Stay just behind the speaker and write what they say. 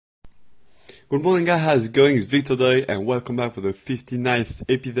Good morning guys, how's it going? It's Victor Doy and welcome back for the 59th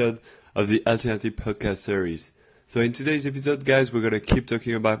episode of the Alternative Podcast series. So in today's episode guys, we're gonna keep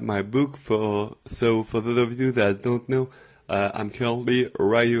talking about my book. For those of you that don't know, I'm currently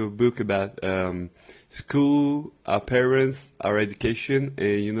writing a book about school, our parents, our education,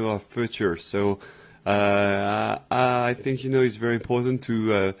 and our future. So I think it's very important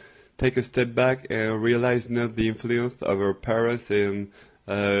to take a step back and realize the influence of our parents and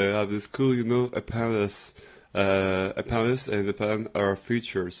of the school, upon us, and upon our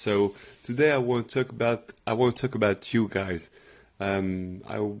future. So today I want to talk about you guys. I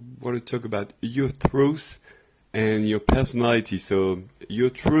want to talk about your truth and your personality. So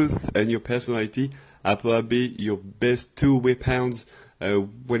your truth and your personality are probably your best two weapons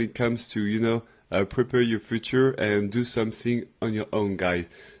when it comes to prepare your future and do something on your own, guys.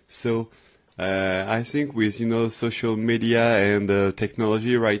 So I think with social media and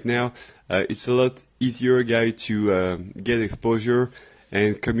technology right now, it's a lot easier, guys, to get exposure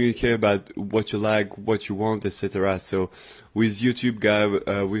and communicate about what you like, what you want, etc. So with YouTube,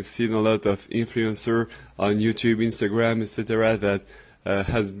 guys, we've seen a lot of influencers on YouTube, Instagram, etc. that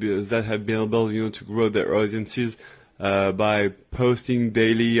have been able, to grow their audiences by posting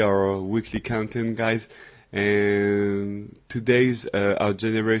daily or weekly content, guys. And today's our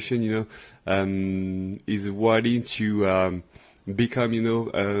generation, is wanting to become,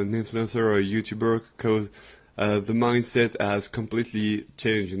 an influencer or a YouTuber because the mindset has completely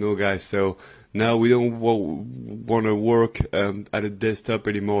changed, guys. So now we don't want to work at a desktop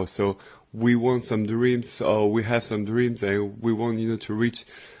anymore. So we want some dreams, or we have some dreams, and we want, to reach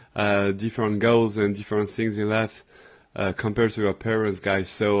different goals and different things in life compared to our parents, guys.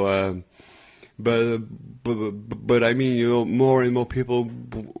 So. But I mean, more and more people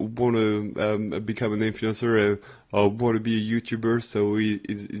want to become an influencer or want to be a YouTuber. So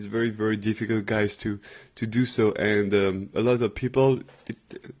it's very, very difficult, guys, to do so. And a lot of people,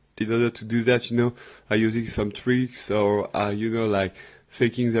 in order to do that, are using some tricks or like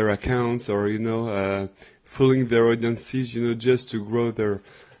faking their accounts or fooling their audiences, just to grow their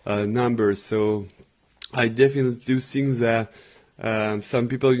numbers. So I definitely do think that. Some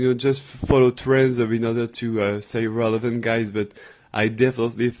people, just follow trends in order to stay relevant, guys. But I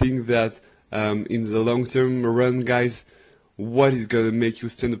definitely think that in the long-term run, guys, what is gonna make you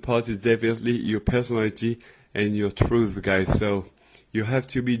stand apart is definitely your personality and your truth, guys. So you have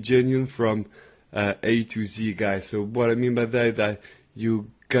to be genuine from A to Z, guys. So what I mean by that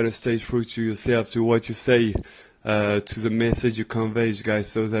you gotta stay true to yourself, to what you say, to the message you convey, guys.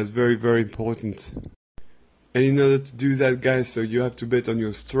 So that's very, very important. And in order to do that, guys, so you have to bet on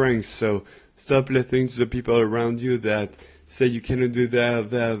your strengths. So stop listening to the people around you that say you cannot do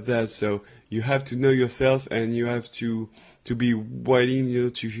that. So you have to know yourself, and you have to be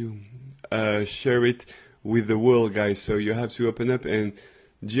willing, to share it with the world, guys. So you have to open up and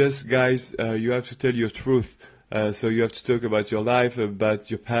just, guys, you have to tell your truth. So you have to talk about your life,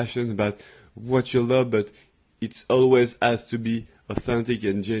 about your passion, about what you love, but it's always has to be authentic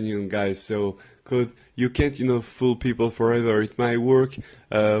and genuine, guys. So because you can't fool people forever. It might work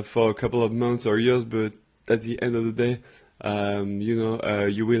for a couple of months or years, but at the end of the day,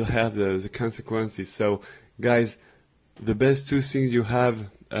 you will have the consequences. So guys, the best two things you have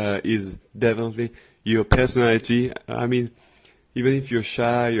is definitely your personality. I mean, even if you're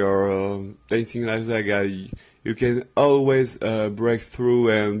shy or anything like that, guy, you can always break through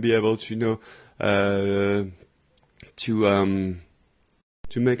and be able to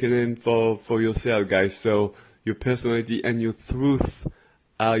to make a name for yourself, guys. So your personality and your truth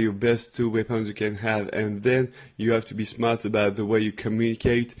are your best two weapons you can have. And then you have to be smart about the way you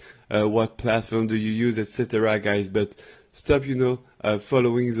communicate, what platform do you use, etc., guys. But stop,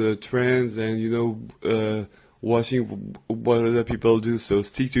 following the trends and, watching what other people do. So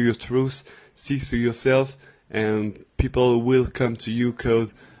stick to your truth, stick to yourself, and people will come to you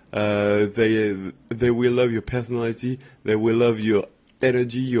because they will love your personality, they will love your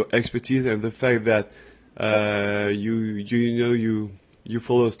energy, your expertise, and the fact that you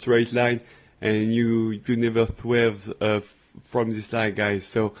follow a straight line and you never swerve from this line, guys.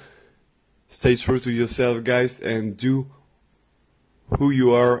 So stay true to yourself, guys, and do who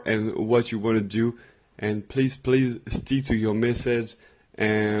you are and what you want to do, and please stick to your message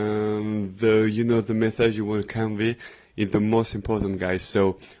and the message you want to convey is the most important, guys.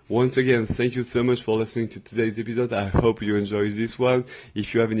 So once again, thank you so much for listening to today's episode. I hope you enjoy this one.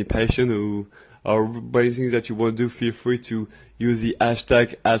 If you have any passion or anything that you want to do, feel free to use the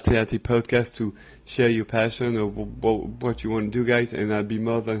hashtag Alternative Podcast to share your passion or what you want to do, guys, and I'll be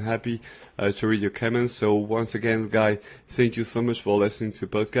more than happy to read your comments. So once again, guys, thank you so much for listening to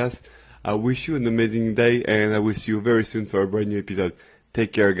the podcast. I wish you an amazing day, and I will see you very soon for a brand new episode.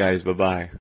 Take care, guys. Bye bye.